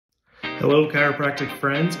Hello chiropractic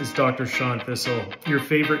friends, it's Dr. Shawn Thistle, your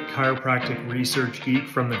favorite chiropractic research geek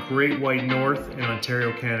from the Great White North in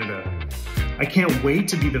Ontario, Canada. I can't wait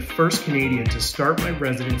to be the first Canadian to start my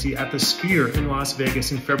residency at the Sphere in Las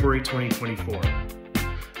Vegas in February 2024.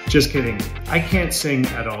 Just kidding, I can't sing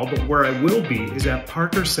at all, but where I will be is at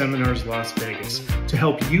Parker Seminars Las Vegas to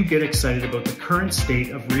help you get excited about the current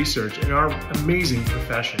state of research in our amazing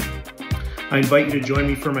profession. I invite you to join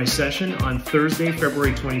me for my session on Thursday,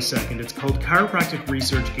 February 22nd. It's called Chiropractic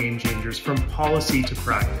Research Game Changers from Policy to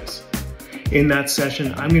Practice. In that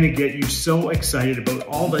session, I'm going to get you so excited about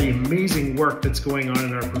all the amazing work that's going on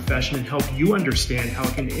in our profession and help you understand how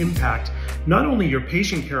it can impact not only your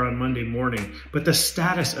patient care on Monday morning, but the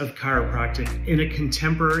status of chiropractic in a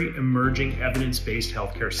contemporary, emerging, evidence-based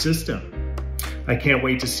healthcare system. I can't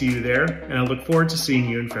wait to see you there, and I look forward to seeing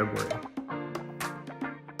you in February.